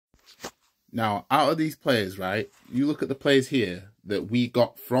Now, out of these players, right, you look at the players here that we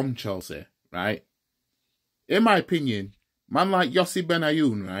got from Chelsea, right? In my opinion, man like Yossi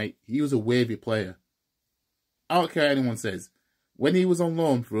Benayoun, right, he was a wavy player. I don't care what anyone says. When he was on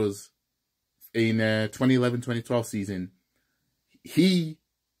loan for us in 2011-2012 season, he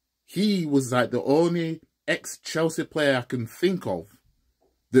was like the only ex-Chelsea player I can think of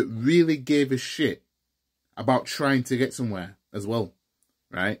that really gave a shit about trying to get somewhere as well,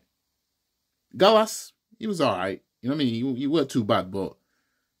 right? Gallas, he was all right. You know what I mean? He weren't too bad, but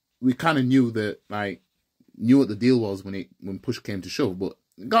we kind of knew that, like, knew what the deal was when push came to shove. But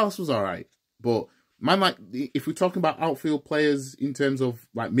Gallas was all right. But man, like, if we're talking about outfield players in terms of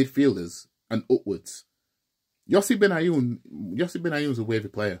like midfielders and upwards, Yossi Benayoun was a wavy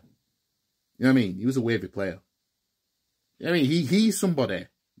player. You know what I mean? He was a wavy player. You know what I mean? He's somebody,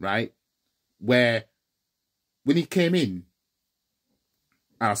 right, where when he came in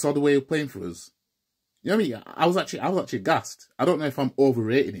and I saw the way he was playing for us, you know what I mean? I was actually gassed. I don't know if I'm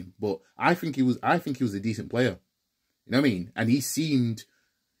overrating him, but I think he was a decent player. You know what I mean? And he seemed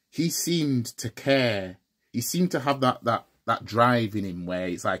to care. He seemed to have that drive in him where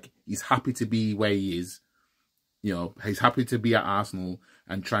it's like he's happy to be where he is. You know, he's happy to be at Arsenal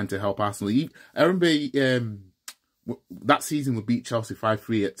and trying to help Arsenal. I remember that season we beat Chelsea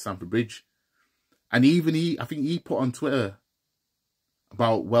 5-3 at Stamford Bridge. And I think he put on Twitter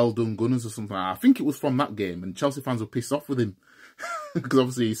about well done Gunners or something. I think it was from that game, and Chelsea fans were pissed off with him because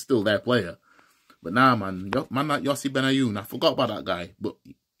obviously he's still their player. But nah, man like Yossi Benayoun, I forgot about that guy. But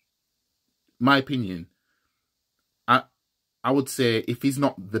my opinion, I would say if he's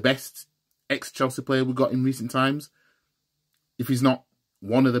not the best ex-Chelsea player we've got in recent times, if he's not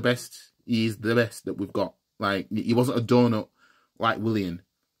one of the best, he is the best that we've got. Like, he wasn't a donut like Willian.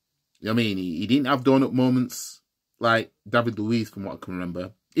 You know what I mean? He didn't have donut moments like David Luiz, from what I can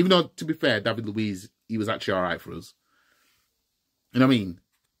remember. Even though, to be fair, David Luiz, he was actually all right for us. You know what I mean?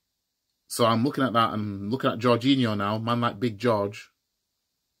 So I'm looking at that, and I'm looking at Jorginho now, man like Big George.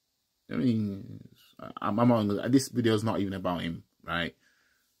 You know what I mean? I'm on, this video's not even about him, right?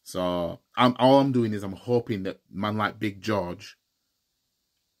 So all I'm doing is I'm hoping that man like Big George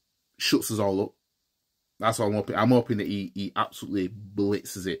shuts us all up. That's what I'm hoping. I'm hoping that he absolutely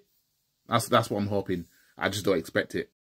blitzes it. That's what I'm hoping. I just don't expect it.